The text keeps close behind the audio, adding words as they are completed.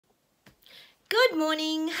Good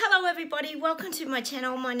morning. Hello everybody. Welcome to my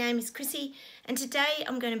channel. My name is Chrissy and today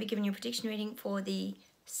I'm going to be giving you a prediction reading for the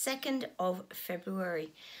 2nd of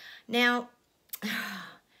February. Now,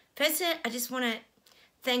 first I just want to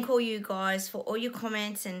thank all you guys for all your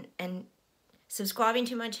comments and subscribing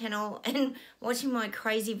to my channel and watching my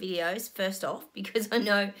crazy videos first off, because I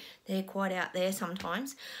know they're quite out there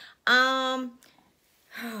sometimes.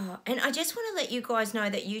 And I just want to let you guys know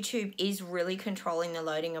that YouTube is really controlling the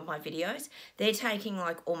loading of my videos. They're taking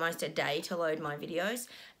like almost a day to load my videos.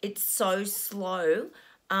 It's so slow.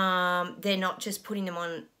 They're not just putting them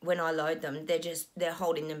on when I load them. They're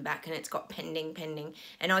holding them back and it's got pending.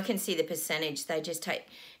 And I can see the percentage. They just take,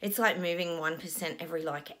 it's like moving 1% every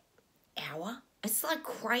like hour. It's like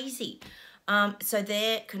crazy. So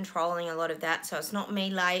they're controlling a lot of that. So it's not me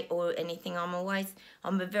late or anything. I'm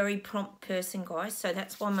a very prompt person, guys. So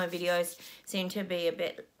that's why my videos seem to be a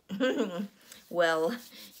bit, well,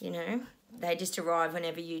 you know, they just arrive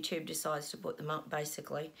whenever YouTube decides to put them up,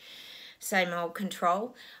 basically. Same old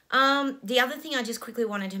control. The other thing I just quickly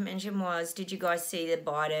wanted to mention was, did you guys see the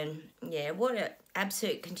Biden? Yeah, what an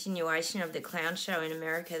absolute continuation of the clown show in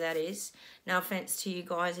America that is. No offense to you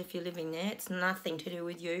guys if you're living there. It's nothing to do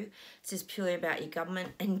with you. It's just purely about your government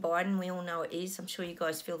and Biden. We all know it is. I'm sure you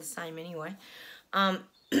guys feel the same anyway.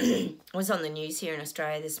 It was on the news here in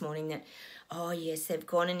Australia this morning that, oh yes, they've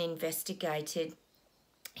gone and investigated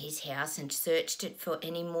his house and searched it for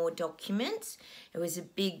any more documents. It was a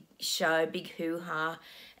big show, big hoo-ha,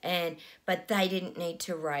 but they didn't need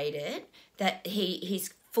to raid it. That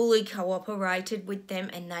he's fully cooperated with them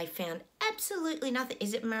and they found absolutely nothing.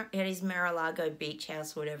 Is it at his Mar-a-Lago beach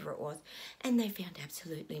house, whatever it was, and they found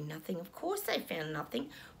absolutely nothing. Of course they found nothing.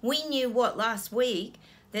 We knew last week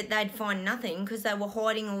that they'd find nothing because they were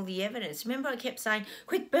hiding all the evidence. Remember I kept saying,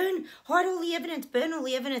 quick, hide all the evidence, burn all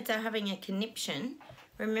the evidence. They're having a conniption.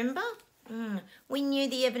 Remember? We knew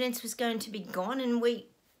the evidence was going to be gone and we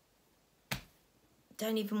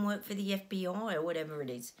don't even work for the FBI or whatever it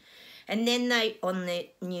is. And then they, on the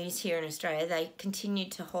news here in Australia, they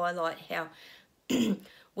continued to highlight how,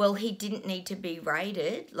 well, he didn't need to be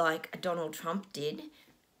raided like Donald Trump did,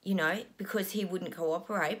 you know, because he wouldn't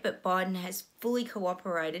cooperate, but Biden has fully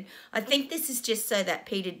cooperated. I think this is just so that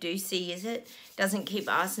Peter Doocy, doesn't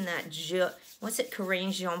keep asking that, what's it,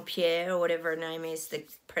 Corinne Jean-Pierre or whatever her name is, the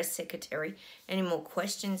press secretary, any more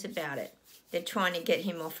questions about it. They're trying to get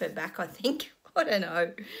him off her back, I think. I don't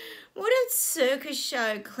know. What a circus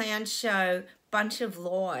show, clown show, bunch of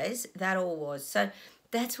lies that all was. So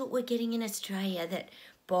that's what we're getting in Australia, that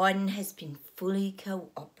Biden has been fully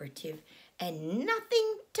cooperative and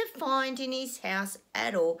nothing to find in his house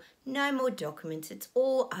at all. No more documents. It's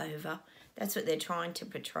all over. That's what they're trying to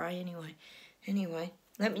portray anyway. Anyway,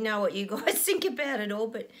 let me know what you guys think about it all,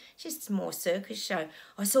 but just more circus show.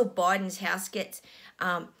 I saw Biden's house gets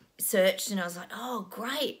searched and I was like, oh,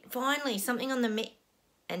 great. Finally, something on the...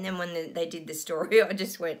 And then when they did the story, I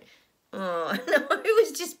just went, oh, no, it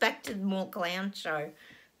was just back to the more clown show.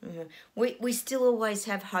 We still always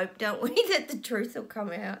have hope, don't we, that the truth will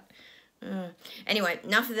come out. Anyway,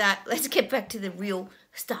 enough of that. Let's get back to the real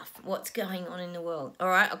stuff. What's going on in the world? All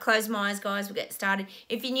right, I'll close my eyes, guys. We'll get started.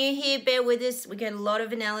 If you're new here, bear with us. We get a lot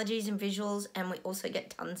of analogies and visuals, and we also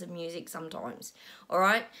get tons of music sometimes. All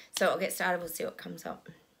right, so I'll get started. We'll see what comes up.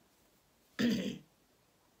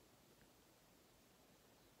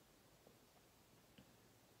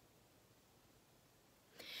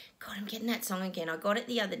 God, I'm getting that song again. I got it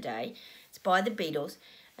the other day. It's by the Beatles,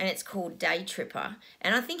 and it's called Day Tripper.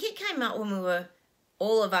 And I think it came up when we were,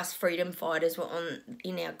 all of us freedom fighters were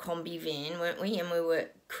in our combi van, weren't we? And we were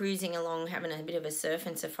cruising along, having a bit of a surf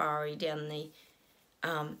and safari down the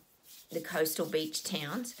coastal beach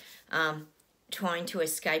towns, trying to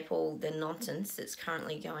escape all the nonsense that's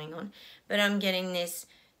currently going on. But I'm getting this,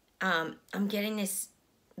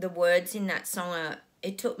 the words in that song are,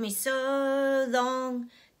 it took me so long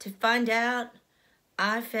to find out,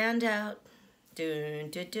 I found out. Anyway,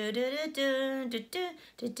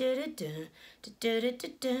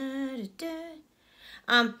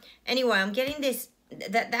 I'm getting this,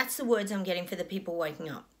 that's the words I'm getting for the people waking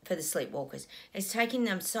up, for the sleepwalkers. It's taking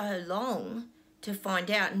them so long to find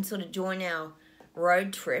out and sort of join our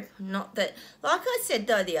road trip. Not that, like I said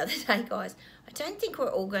though the other day, guys, I don't think we're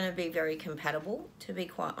all going to be very compatible, to be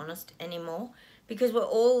quite honest, anymore, because we're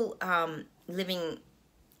all living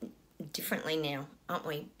differently now, aren't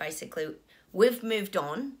we? Basically, we've moved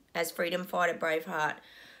on as freedom fighter, braveheart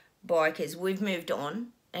bikers. We've moved on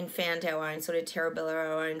and found our own sort of Terabella,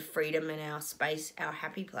 our own freedom and our space, our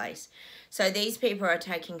happy place. So these people are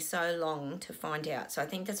taking so long to find out. So I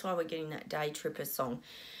think that's why we're getting that Day Tripper song.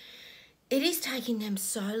 It is taking them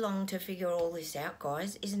so long to figure all this out,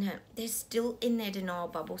 guys, isn't it? They're still in their denial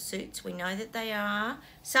bubble suits. We know that they are.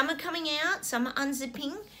 Some are coming out, some are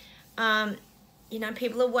unzipping. You know,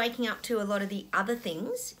 people are waking up to a lot of the other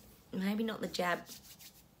things. Maybe not the jab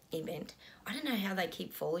event. I don't know how they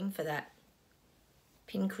keep falling for that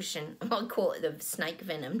pincushion. I call it the snake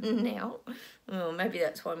venom now. Oh, maybe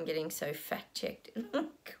that's why I'm getting so fact-checked. Oh,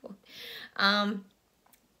 God.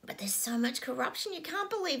 But there's so much corruption. You can't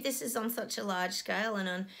believe this is on such a large scale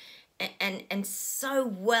and so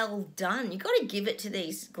well done. You've got to give it to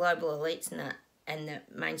these global elites and the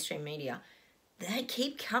mainstream media. They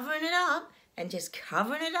keep covering it up and just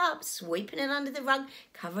covering it up, sweeping it under the rug,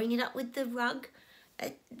 covering it up with the rug.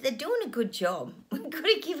 They're doing a good job. We've got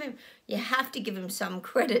to give him, you have to give him some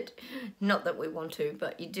credit. Not that we want to,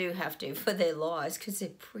 but you do have to for their lies because they're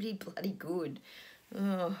pretty bloody good.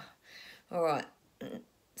 Oh, all right.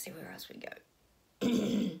 See where else we go.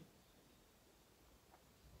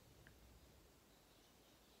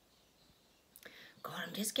 God,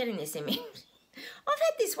 I'm just getting this image. I've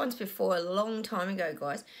had this once before, a long time ago,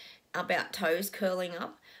 guys, about toes curling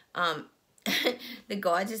up. The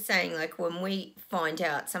guys are saying, like, when we find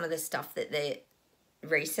out some of the stuff that their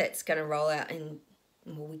reset's going to roll out in,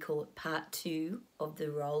 well, we call it part 2 of the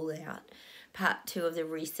rollout, part 2 of the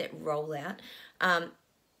reset rollout,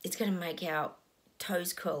 it's going to make our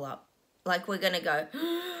toes curl up. Like, we're going to go,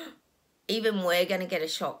 even we're going to get a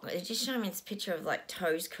shock. They're just showing me this picture of, like,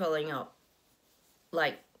 toes curling up.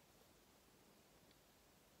 Like,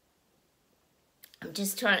 I'm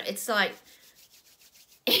just trying to, it's like,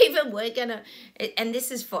 even we're going to, and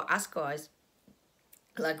this is for us guys,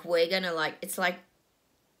 like, we're going to, like, it's like,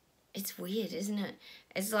 it's weird, isn't it?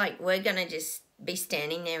 It's like we're going to just be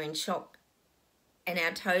standing there in shock and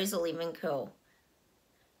our toes will even curl.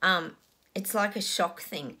 It's like a shock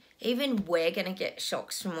thing. Even we're going to get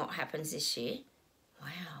shocks from what happens this year.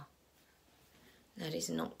 Wow. That is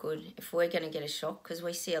not good if we're going to get a shock, because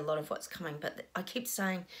we see a lot of what's coming. But I keep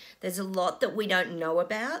saying there's a lot that we don't know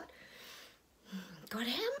about. God,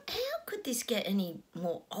 how could this get any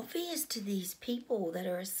more obvious to these people that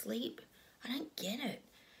are asleep? I don't get it.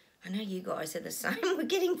 I know you guys are the same. We're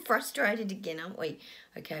getting frustrated again, aren't we?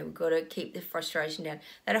 Okay, we've got to keep the frustration down.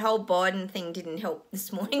 That whole Biden thing didn't help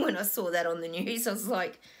this morning when I saw that on the news. I was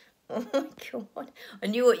like, oh my God. I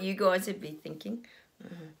knew what you guys would be thinking.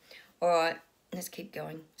 All right, let's keep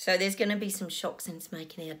going. So there's going to be some shocks and it's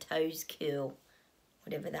making our toes curl,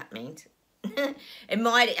 whatever that means. It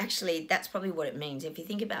might actually, that's probably what it means. If you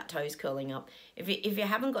think about toes curling up, if you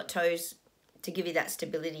haven't got toes to give you that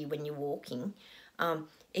stability when you're walking,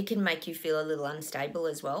 it can make you feel a little unstable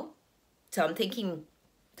as well. So I'm thinking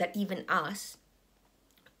that even us,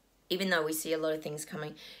 even though we see a lot of things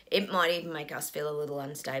coming, it might even make us feel a little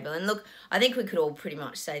unstable. And look, I think we could all pretty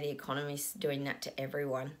much say the economy's doing that to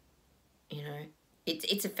everyone. You know,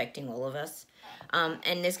 it's affecting all of us.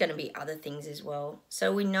 And there's going to be other things as well.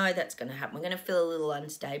 So we know that's going to happen. We're going to feel a little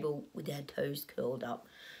unstable with our toes curled up.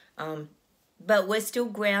 But we're still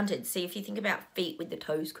grounded. See, if you think about feet with the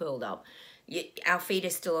toes curled up, our feet are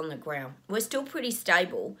still on the ground. We're still pretty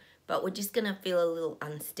stable, but we're just going to feel a little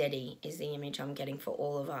unsteady is the image I'm getting for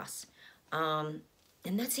all of us. And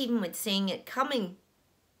that's even with seeing it coming.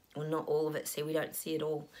 Well, not all of it. See, we don't see it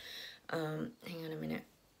all. Hang on a minute.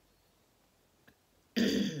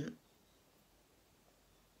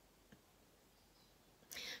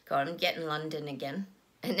 God, I'm getting London again.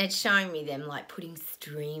 And it's showing me them, like, putting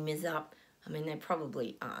streamers up. I mean, they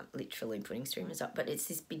probably aren't literally putting streamers up, but it's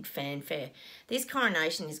this big fanfare. This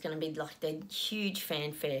coronation is going to be like the huge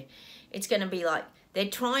fanfare. It's going to be like, they're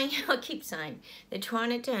trying, I keep saying, they're trying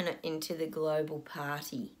to turn it into the global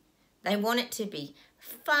party. They want it to be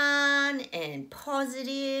fun and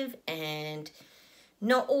positive and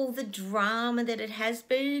not all the drama that it has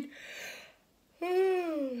been.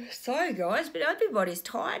 Sorry, guys, but everybody's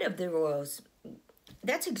tired of the royals.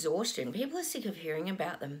 That's exhaustion. People are sick of hearing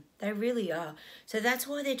about them. They really are. So that's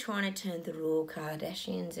why they're trying to turn the royal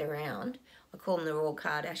Kardashians around. I call them the royal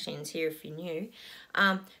Kardashians here if you're new.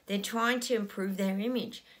 They're trying to improve their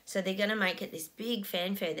image. So they're going to make it this big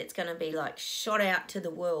fanfare that's going to be like shot out to the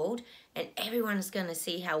world, and everyone's going to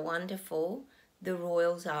see how wonderful the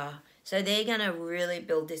royals are. So they're going to really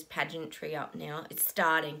build this pageantry up now. It's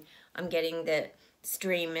starting. I'm getting the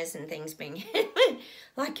streamers and things being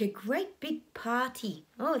like a great big party.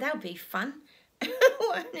 Oh, that'll be fun.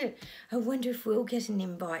 I wonder if we'll get an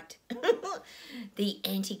invite. The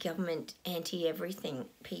anti-government, anti-everything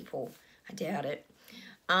people. I doubt it.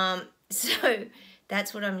 So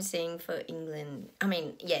that's what I'm seeing for England. I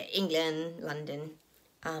mean, yeah, England, London.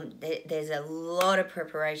 There's a lot of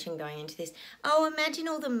preparation going into this. Oh, imagine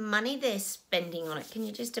all the money they're spending on it. Can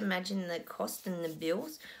you just imagine the cost and the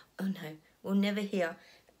bills? Oh, no, we'll never hear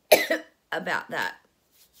about that.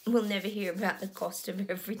 We'll never hear about the cost of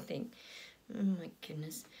everything. Oh, my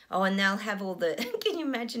goodness. Oh, and they'll have all the... Can you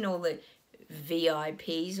imagine all the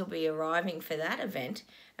VIPs will be arriving for that event?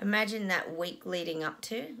 Imagine that week leading up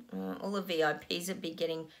to. All the VIPs will be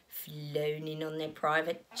getting flown in on their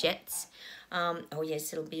private jets. Oh,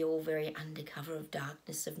 yes, it'll be all very under cover of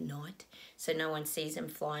darkness of night, so no one sees them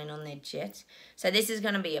flying on their jets. So this is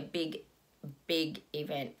going to be a big, big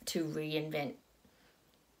event to reinvent,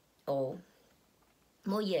 or,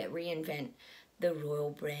 well, yeah, reinvent the royal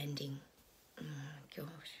branding. Oh, gosh.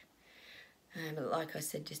 But like I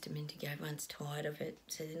said just a minute ago, everyone's tired of it,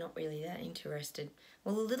 so they're not really that interested.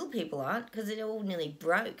 Well, the little people aren't, because they're all nearly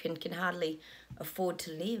broke and can hardly afford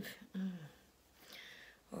to live.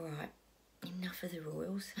 All right. Enough of the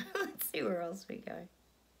royals. Let's see where else we go.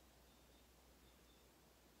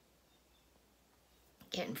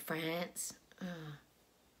 Getting France. Oh.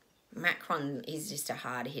 Macron is just a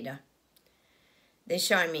hard hitter. They're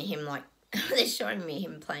showing me him they're showing me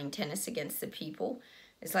him playing tennis against the people.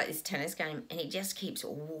 It's like this tennis game, and he just keeps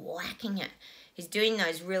whacking it. He's doing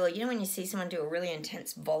those really, you know when you see someone do a really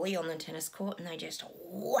intense volley on the tennis court and they just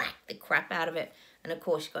whack the crap out of it, and of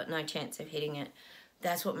course you've got no chance of hitting it.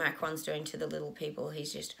 That's what Macron's doing to the little people.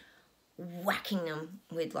 He's just whacking them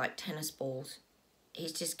with like tennis balls.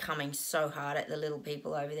 He's just coming so hard at the little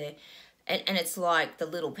people over there. And it's like the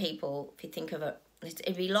little people, if you think of it,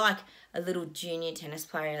 it'd be like a little junior tennis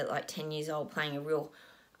player at like 10 years old playing a real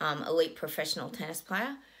elite professional tennis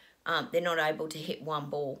player. They're not able to hit one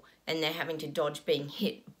ball, and they're having to dodge being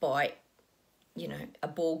hit by, you know, a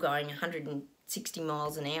ball going 160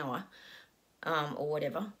 miles an hour or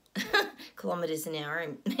whatever. Kilometres an hour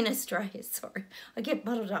in Australia, sorry. I get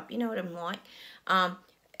muddled up, you know what I'm like.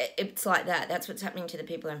 It's like that. That's what's happening to the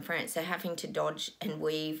people in France. They're having to dodge and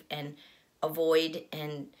weave and avoid.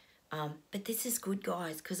 But this is good,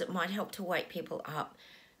 guys, because it might help to wake people up,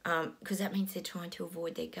 because that means they're trying to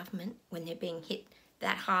avoid their government when they're being hit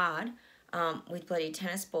that hard with bloody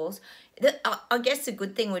tennis balls. I guess the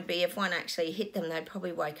good thing would be if one actually hit them, they'd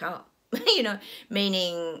probably wake up. You know,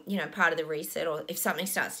 meaning, you know, part of the reset, or if something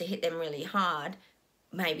starts to hit them really hard,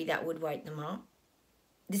 maybe that would wake them up.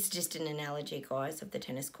 This is just an analogy, guys, of the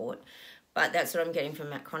tennis court. But that's what I'm getting from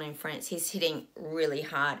Macron in France. He's hitting really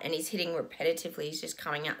hard, and he's hitting repetitively. He's just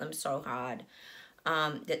coming at them so hard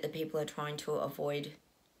that the people are trying to avoid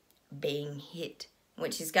being hit,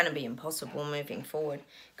 which is going to be impossible moving forward,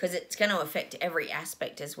 because it's going to affect every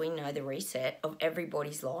aspect, as we know, the reset of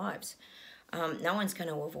everybody's lives. No one's going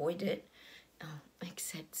to avoid it,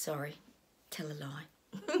 except, sorry, tell a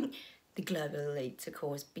lie. The global elites, of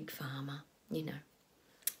course, big pharma, you know,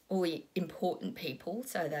 all the important people,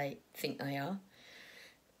 so they think they are.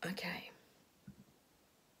 Okay.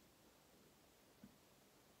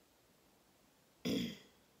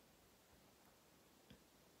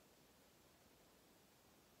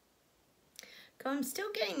 I'm still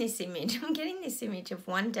getting this image. I'm getting this image of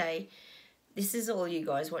one day, this is all you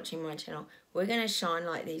guys watching my channel, we're going to shine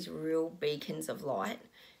like these real beacons of light.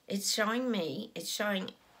 It's showing me, it's showing,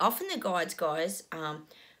 often the guides, guys,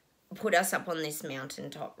 put us up on this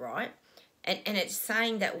mountaintop, right? And it's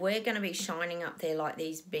saying that we're going to be shining up there like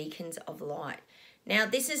these beacons of light. Now,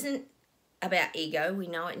 this isn't about ego. We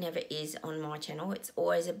know it never is on my channel. It's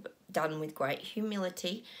always done with great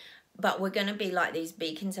humility. But we're going to be like these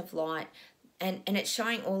beacons of light. And it's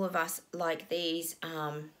showing all of us like these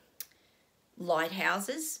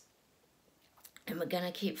lighthouses, and we're going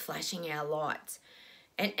to keep flashing our lights.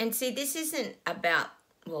 And see, this isn't about,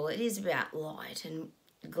 well, it is about light and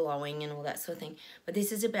glowing and all that sort of thing, but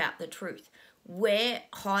this is about the truth. We're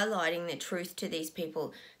highlighting the truth to these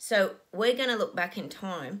people. So we're going to look back in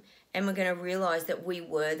time, and we're going to realize that we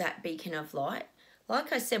were that beacon of light.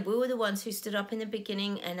 Like I said, we were the ones who stood up in the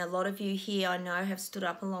beginning, and a lot of you here I know have stood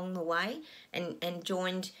up along the way and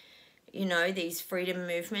joined, you know, these freedom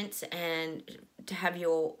movements and to have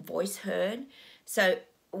your voice heard. So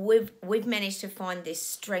we've managed to find this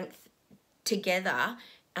strength together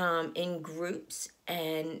in groups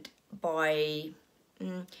and by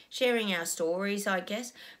sharing our stories, I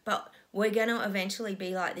guess. But we're going to eventually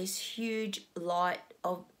be like this huge light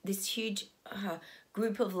of this huge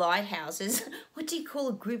group of lighthouses. What do you call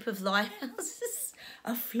a group of lighthouses?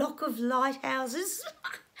 A flock of lighthouses?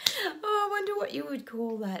 Oh, I wonder what you would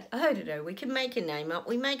call that. I don't know. We can make a name up.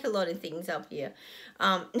 We make a lot of things up here.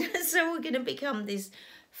 So we're going to become this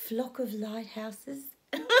flock of lighthouses.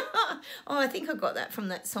 Oh, I think I got that from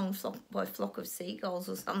that song by Flock of Seagulls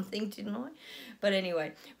or something, didn't I? But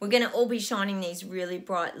anyway, we're going to all be shining these really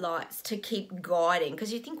bright lights to keep guiding.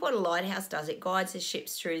 Because you think what a lighthouse does, it guides the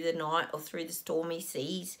ships through the night or through the stormy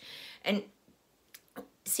seas. And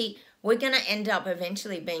see, we're going to end up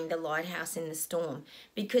eventually being the lighthouse in the storm.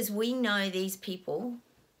 Because we know these people,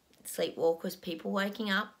 sleepwalkers, people waking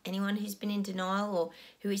up, anyone who's been in denial or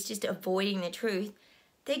who is just avoiding the truth,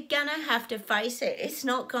 they're going to have to face it. It's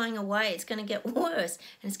not going away. It's going to get worse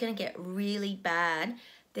and it's going to get really bad.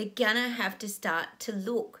 They're going to have to start to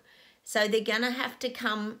look. So they're going to have to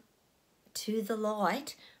come to the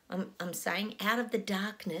light. I'm saying out of the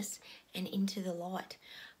darkness and into the light.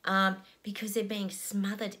 Because they're being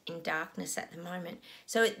smothered in darkness at the moment.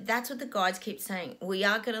 So that's what the guides keep saying. We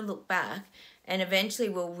are going to look back and eventually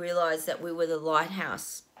we'll realise that we were the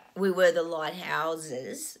lighthouse. We were the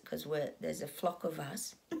lighthouses, because there's a flock of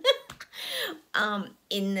us,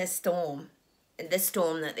 in the storm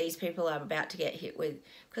that these people are about to get hit with.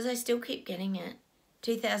 Because I still keep getting it.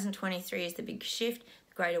 2023 is the big shift,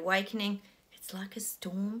 the Great Awakening. It's like a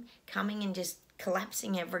storm coming and just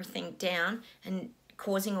collapsing everything down and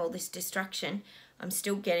causing all this destruction. I'm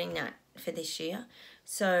still getting that for this year.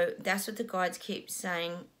 So that's what the guides keep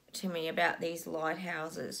saying to me about these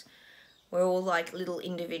lighthouses. We're all like little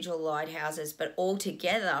individual lighthouses, but all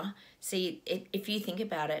together, see, if you think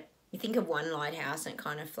about it, you think of one lighthouse and it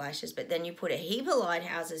kind of flashes, but then you put a heap of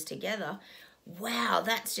lighthouses together, wow,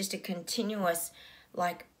 that's just a continuous,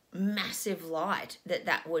 like, massive light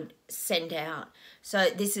that would send out. So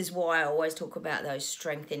this is why I always talk about those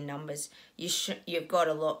strength in numbers. You've got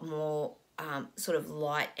a lot more sort of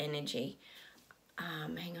light energy.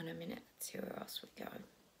 Hang on a minute, let's see where else we go.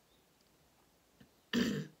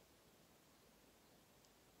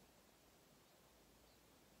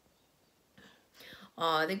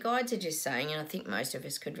 Oh, the guides are just saying, and I think most of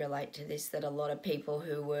us could relate to this, that a lot of people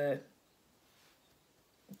who were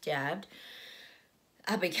jabbed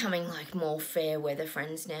are becoming like more fair weather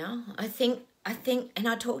friends now. I think, and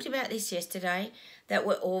I talked about this yesterday, that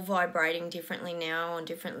we're all vibrating differently now on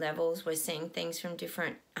different levels. We're seeing things from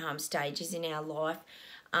different stages in our life.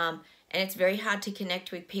 And it's very hard to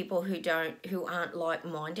connect with people who aren't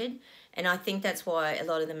like-minded. And I think that's why a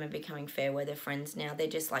lot of them are becoming fair weather friends now. They're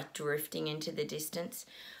just like drifting into the distance.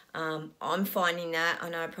 I'm finding that. I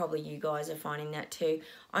know probably you guys are finding that too.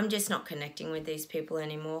 I'm just not connecting with these people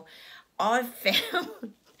anymore. I've found,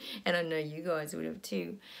 and I know you guys would have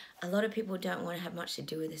too, a lot of people don't want to have much to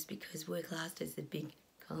do with us because we're classed as the big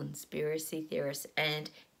conspiracy theorists and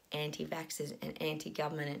anti-vaxxers and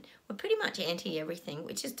anti-government, and we're pretty much anti-everything,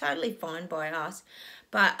 which is totally fine by us,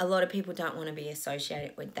 but a lot of people don't want to be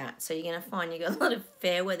associated with that. So you're going to find you've got a lot of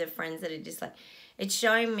fair weather friends that are just like, it's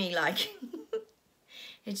showing me like,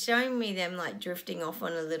 it's showing me them like drifting off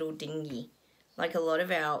on a little dinghy. Like a lot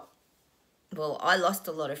of our, well, I lost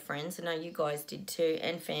a lot of friends, I know you guys did too,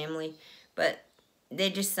 and family, but they're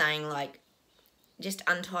just saying like, just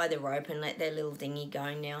untie the rope and let their little dinghy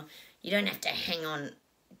go now. You don't have to hang on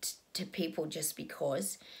to people just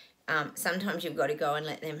because. Sometimes you've got to go and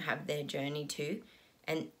let them have their journey too,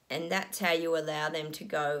 and that's how you allow them to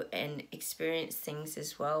go and experience things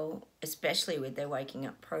as well, especially with their waking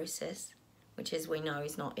up process, which as we know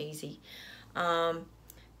is not easy.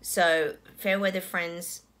 So fair weather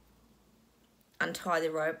friends, untie the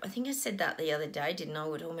rope. I think I said that the other day, didn't I?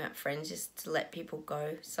 We're talking about friends, just to let people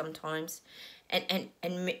go sometimes, and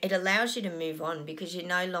it allows you to move on because you're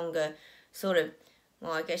no longer sort of,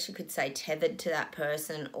 well, I guess you could say tethered to that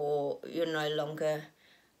person, or you're no longer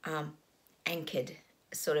anchored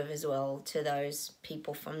sort of as well to those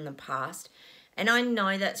people from the past. And I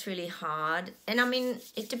know that's really hard. And I mean,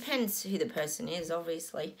 it depends who the person is,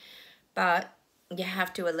 obviously. But you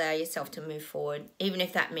have to allow yourself to move forward, even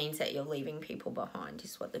if that means that you're leaving people behind,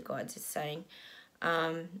 is what the guides are saying.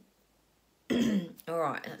 All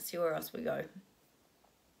right, let's see where else we go.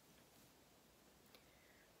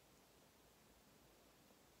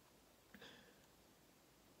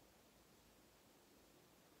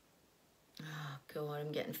 Oh, God,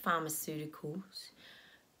 I'm getting pharmaceuticals.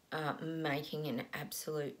 Making an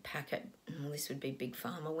absolute packet. Well, this would be Big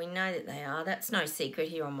Pharma. We know that they are. That's no secret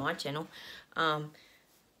here on my channel.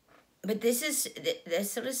 But this is, they're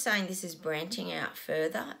sort of saying this is branching out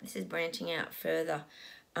further. This is branching out further.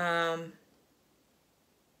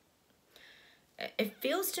 It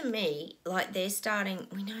feels to me like they're starting,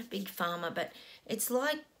 we know Big Pharma, but it's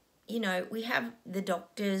like, you know, we have the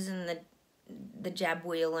doctors and the jab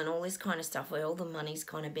wheel and all this kind of stuff where all the money's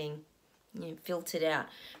kind of being, you know, filtered out.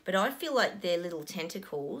 But I feel like their little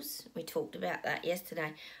tentacles, we talked about that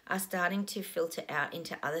yesterday, are starting to filter out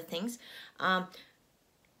into other things.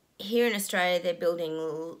 here in Australia, they're building,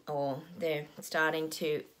 or they're starting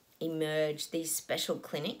to emerge these special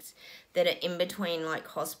clinics that are in between like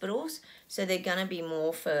hospitals. So they're going to be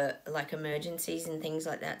more for like emergencies and things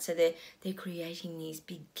like that. So they're creating these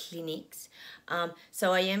big clinics.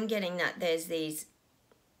 So I am getting that there's these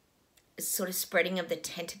sort of spreading of the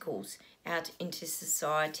tentacles out into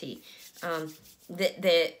society.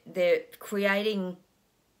 They're creating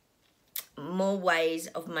more ways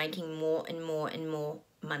of making more and more and more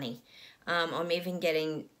money. I'm even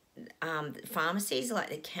getting pharmacies like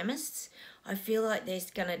the chemists. I feel like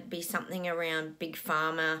there's going to be something around big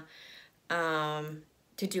pharma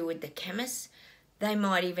to do with the chemists. They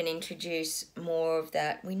might even introduce more of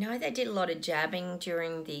that. We know they did a lot of jabbing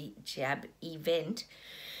during the jab event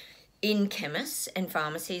in chemists and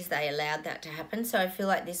pharmacies. They allowed that to happen. So I feel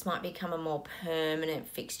like this might become a more permanent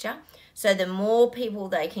fixture. So the more people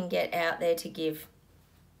they can get out there to give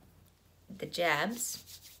the jabs,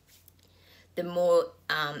 the more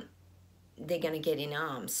they're going to get in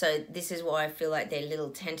arms. So this is why I feel like their little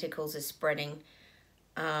tentacles are spreading.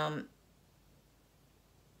 That's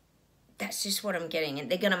just what I'm getting. And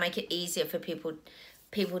they're going to make it easier for people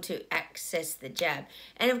to access the jab.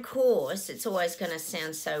 And of course, it's always going to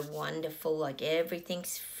sound so wonderful, like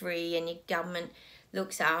everything's free and your government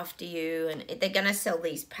looks after you, and they're going to sell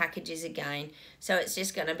these packages again. So it's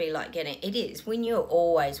just going to be like we knew it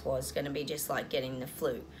always was going to be just like getting the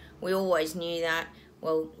flu. We always knew that.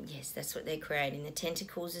 Well, yes, that's what they're creating. The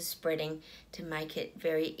tentacles are spreading to make it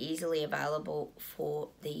very easily available for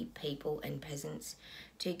the people and peasants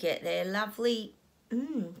to get their lovely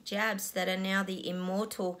jabs that are now the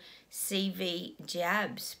immortal CV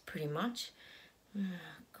jabs, pretty much. Oh,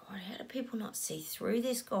 God, how do people not see through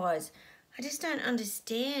this, guys? I just don't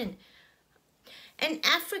understand. And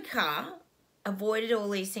Africa avoided all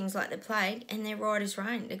these things like the plague, and they're right as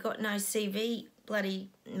rain. They've got no CV bloody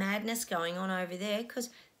madness going on over there because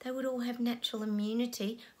they would all have natural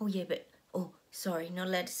immunity. Oh, yeah, but, oh, sorry, not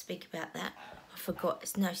allowed to speak about that. I forgot.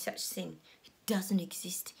 There's no such thing. It doesn't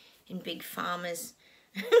exist in Big Pharma's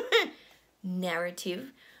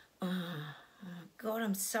narrative. Oh, God,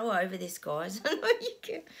 I'm so over this, guys. I know you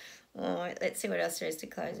can. All right, let's see what else there is to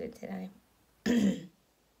close with today.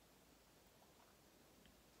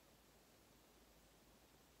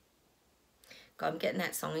 God, I'm getting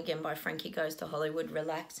that song again by Frankie Goes to Hollywood,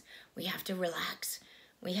 Relax. We have to relax.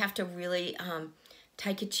 We have to really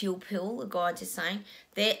take a chill pill, the guides are saying.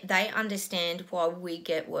 They understand why we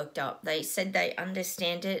get worked up. They said they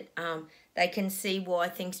understand it. They can see why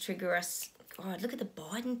things trigger us. God, look at the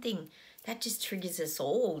Biden thing. That just triggers us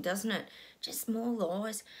all, doesn't it? Just more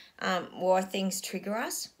lies. Why things trigger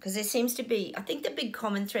us. Because there seems to be, I think the big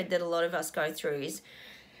common thread that a lot of us go through is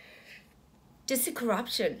just the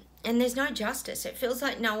corruption. And there's no justice. It feels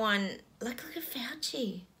like no one, like look at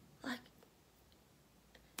Fauci. Like,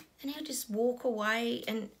 and he'll just walk away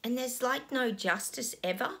and there's like no justice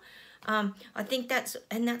ever. I think that's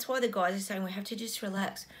why the guys are saying we have to just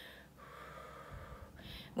relax.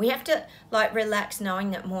 We have to like relax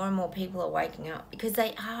knowing that more and more people are waking up because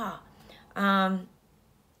they are. Hang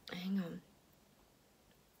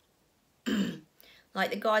on.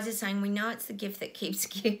 Like the guys are saying, we know it's the gift that keeps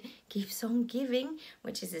on giving,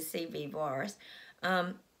 which is a CV virus.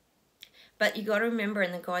 But you got to remember,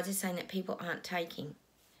 and the guys are saying that people aren't taking.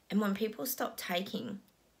 And when people stop taking,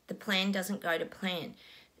 the plan doesn't go to plan.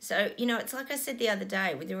 So, you know, it's like I said the other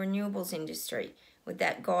day with the renewables industry, with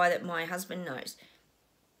that guy that my husband knows.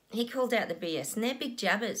 He called out the BS, and they're big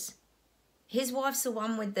jabbers. His wife's the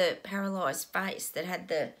one with the paralysed face that had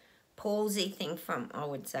the palsy thing from, I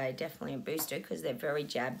would say, definitely a booster because they're very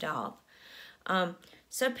jabbed up.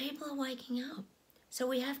 So people are waking up. So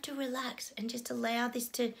we have to relax and just allow this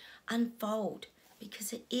to unfold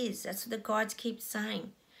because it is. That's what the guides keep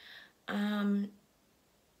saying.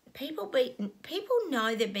 People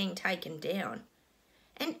know they're being taken down.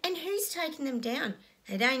 And who's taking them down?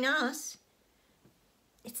 It ain't us.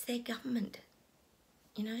 It's their government.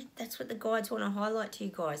 You know, that's what the guides want to highlight to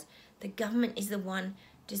you guys. The government is the one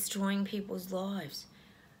destroying people's lives.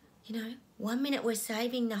 You know, 1 minute we're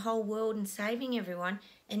saving the whole world and saving everyone,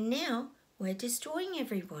 and now we're destroying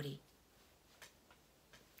everybody.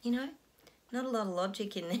 You know, not a lot of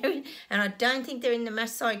logic in there. And I don't think they're in the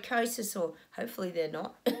mass psychosis, or hopefully they're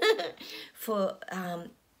not, for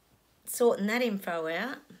sorting that info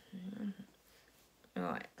out. All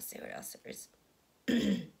right, I'll see what else there is.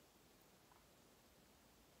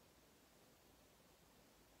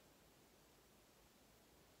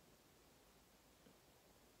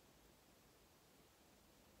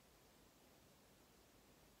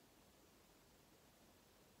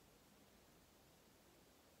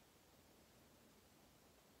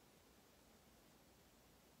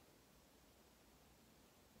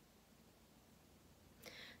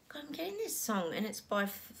 I'm getting this song, and it's by,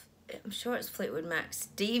 I'm sure it's Fleetwood Mac.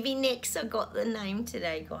 Stevie Nicks, I got the name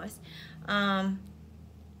today, guys.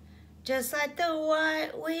 Just like the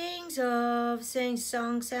white wings of sing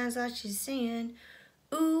song, sounds like she's singing.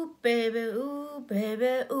 Ooh, baby, ooh,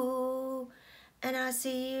 and I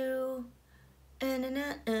see you.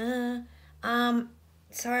 Sorry,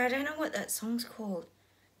 I don't know what that song's called.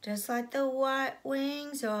 Just like the white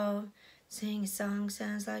wings of sing a song,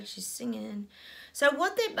 sounds like she's singing. So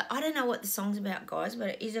what they, I don't know what the song's about, guys, but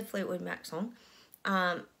it is a Fleetwood Mac song.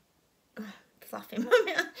 Fluff in my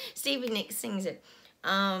mouth. Stevie Nicks sings it.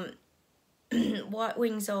 White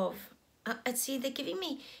wings of. See, they're giving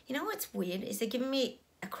me. You know what's weird is they're giving me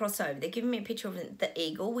a crossover. They're giving me a picture of the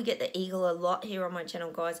eagle. We get the eagle a lot here on my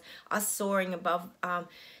channel, guys. Us soaring above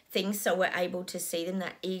things, so we're able to see them.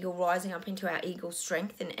 That eagle rising up into our eagle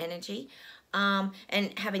strength and energy. And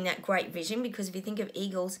having that great vision, because if you think of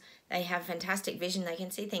eagles, they have fantastic vision. They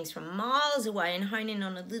can see things from miles away and hone in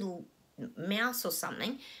on a little mouse or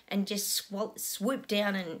something and just swoop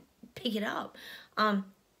down and pick it up.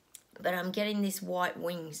 But I'm getting this white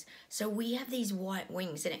wings. So we have these white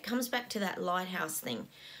wings, and it comes back to that lighthouse thing.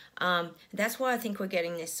 That's why I think we're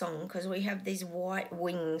getting this song, because we have these white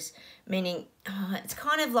wings, meaning it's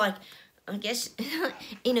kind of like, I guess,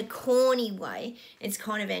 in a corny way, it's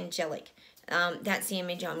kind of angelic. That's the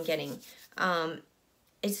image I'm getting.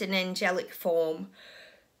 It's an angelic form,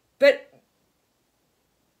 but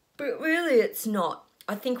really it's not.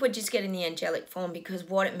 I think we're just getting the angelic form, because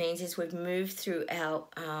what it means is we've moved through our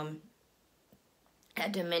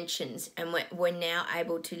dimensions, and we're now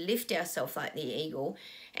able to lift ourselves like the eagle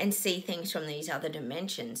and see things from these other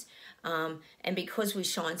dimensions. And because we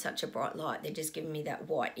shine such a bright light, they're just giving me that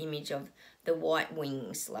white image of the white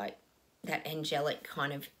wings, like that angelic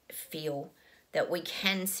kind of feel, that we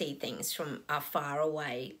can see things from far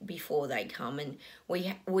away before they come, and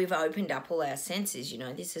we've opened up all our senses. You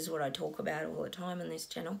know, this is what I talk about all the time on this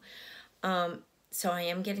channel. So I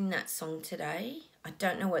am getting that song today. I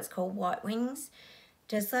don't know what it's called, White Wings.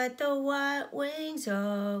 Just like the white wings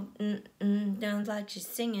of, sounds like she's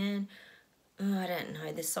singing. Oh, I don't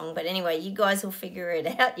know the song, but anyway, you guys will figure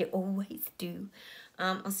it out. You always do.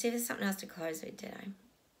 I'll see if there's something else to close with today.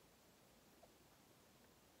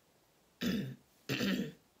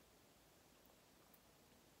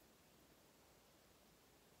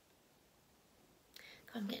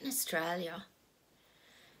 I'm getting Australia,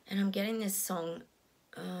 and I'm getting this song.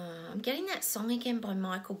 I'm getting that song again by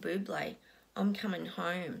Michael Bublé. I'm coming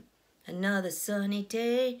home. Another sunny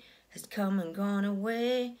day has come and gone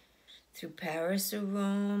away through Paris or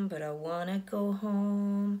Rome, but I want to go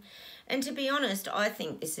home. And to be honest, I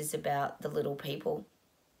think this is about the little people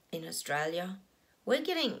in Australia.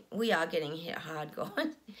 We are getting hit hard,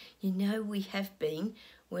 guys. You know we have been.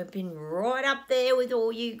 We've been right up there with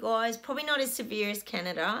all you guys. Probably not as severe as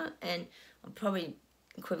Canada, and I'm probably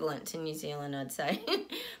equivalent to New Zealand, I'd say.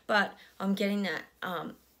 But I'm getting that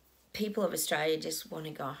people of Australia just want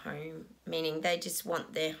to go home, meaning they just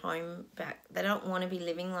want their home back. They don't want to be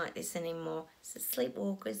living like this anymore. It's the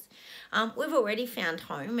sleepwalkers. We've already found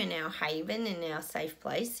home in our haven, in our safe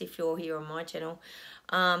place, if you're here on my channel.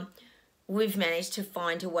 We've managed to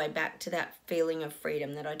find a way back to that feeling of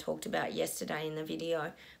freedom that I talked about yesterday in the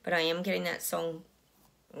video. But I am getting that song.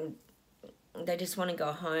 They just want to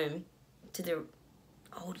go home to their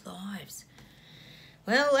old lives.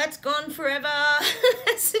 Well, that's gone forever.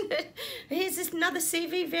 Here's this another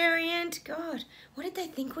CV variant. God, what did they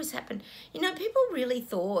think was happening? You know, people really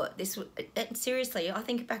thought this would... Seriously, I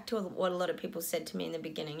think back to what a lot of people said to me in the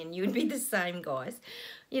beginning, and you would be the same, guys.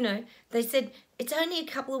 You know, they said, it's only a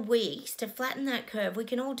couple of weeks to flatten that curve. We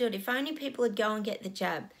can all do it. If only people would go and get the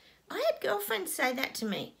jab. I had girlfriends say that to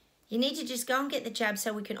me. You need to just go and get the jab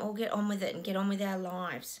so we can all get on with it and get on with our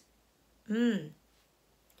lives.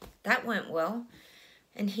 That went well.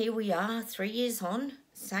 And here we are, 3 years on,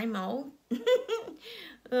 same old.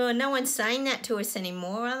 Oh, no one's saying that to us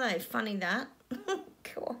anymore, are they? Funny that.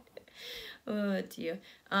 God. Oh, dear.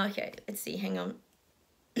 Okay, let's see, hang on.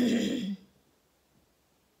 God,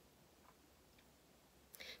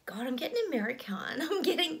 I'm getting American. I'm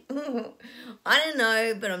getting, I don't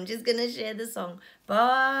know, but I'm just going to share the song.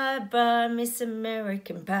 Bye, bye, Miss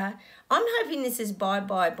American Pie. I'm hoping this is Bye,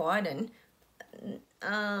 Bye, Biden.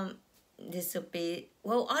 This will be,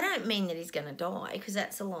 well, I don't mean that he's going to die, because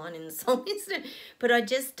that's a line in the song, isn't it? But I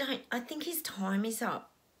just don't, I think his time is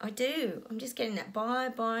up. I do. I'm just getting that. Bye,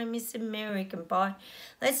 bye, Miss American, bye.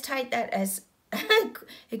 Let's take that as,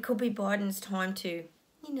 it could be Biden's time to,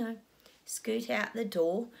 you know, scoot out the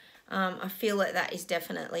door. I feel like that is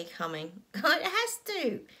definitely coming. It has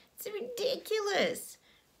to. It's ridiculous.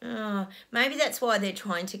 Oh, maybe that's why they're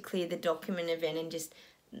trying to clear the document event and just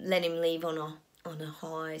let him leave on a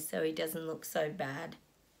high so he doesn't look so bad.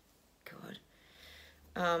 God.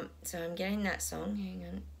 So I'm getting that song. Hang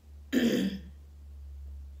on.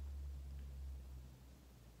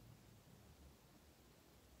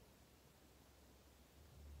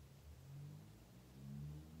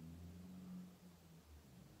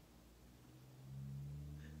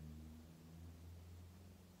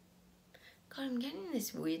 God, I'm getting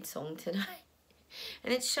this weird song today.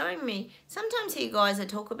 And it's showing me, sometimes you guys, I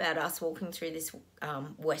talk about us walking through this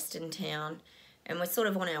western town and we're sort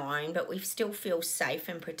of on our own, but we still feel safe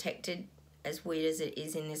and protected, as weird as it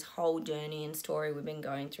is, in this whole journey and story we've been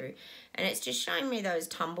going through. And it's just showing me those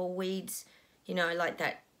tumbleweeds, you know, like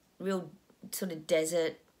that real sort of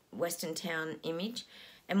desert western town image.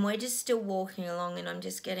 And we're just still walking along and I'm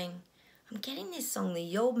getting this song,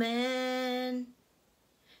 The Old Man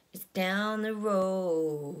is Down the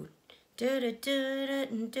Road. I don't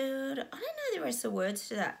know the rest of the words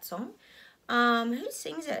to that song. Who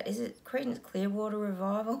sings it? Is it Creedence Clearwater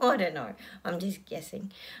Revival? I don't know. I'm just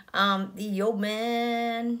guessing. The Old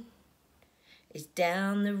Man is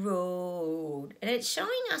Down the Road. And it's showing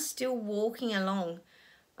us still walking along.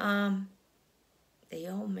 The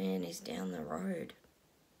Old Man is Down the Road.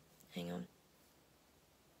 Hang on.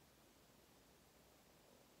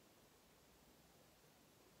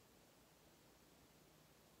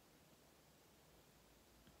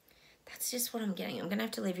 That's just what I'm getting. I'm going to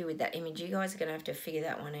have to leave you with that image. You guys are going to have to figure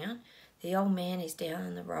that one out. The Old Man is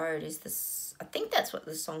Down the Road is this. I think that's what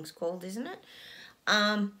the song's called, isn't it?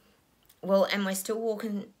 Well, and we're still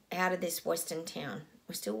walking out of this western town.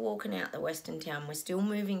 We're still walking out the western town. We're still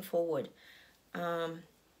moving forward. Hang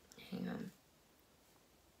on.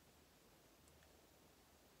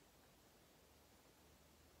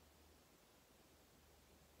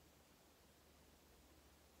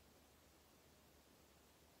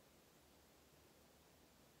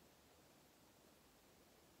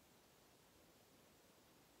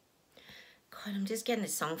 God, I'm just getting a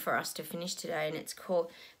song for us to finish today, and it's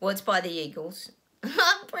called, well, it's by the Eagles.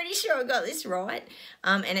 I'm pretty sure I got this right.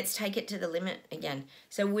 And it's Take It to the Limit again.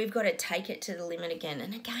 So we've got to take it to the limit again.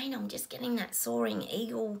 And again, I'm just getting that soaring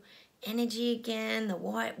eagle energy again, the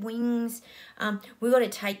white wings. We've got to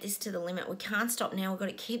take this to the limit. We can't stop now. We've got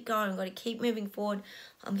to keep going. We've got to keep moving forward.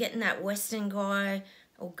 I'm getting that Western guy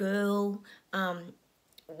or girl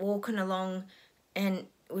walking along, and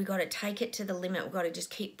we've got to take it to the limit. We've got to just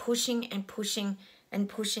keep pushing and pushing and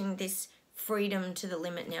pushing this freedom to the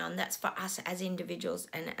limit now. And that's for us as individuals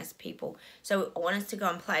and as people. So I want us to go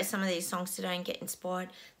and play some of these songs today and get inspired,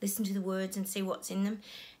 listen to the words and see what's in them.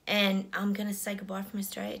 And I'm going to say goodbye from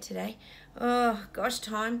Australia today. Oh, gosh,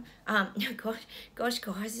 time. Gosh,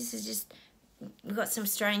 guys, this is just, we've got some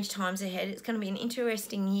strange times ahead. It's going to be an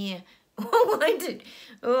interesting year.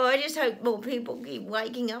 I just hope more people keep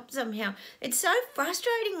waking up somehow. It's so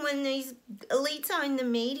frustrating when these elites own the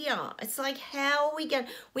media. It's like, how are we going?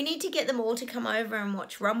 We need to get them all to come over and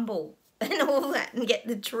watch Rumble and all that and get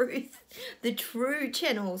the truth, the true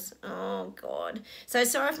channels. Oh, God. So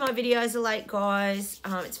sorry if my videos are late, guys.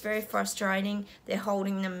 It's very frustrating. They're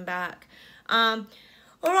holding them back. All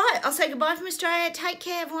right, I'll say goodbye from Australia. Take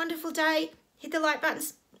care. Have a wonderful day. Hit the like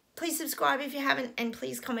buttons. Please subscribe if you haven't, and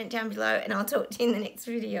please comment down below, and I'll talk to you in the next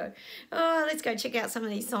video. Oh, let's go check out some of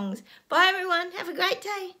these songs. Bye, everyone. Have a great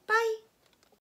day. Bye.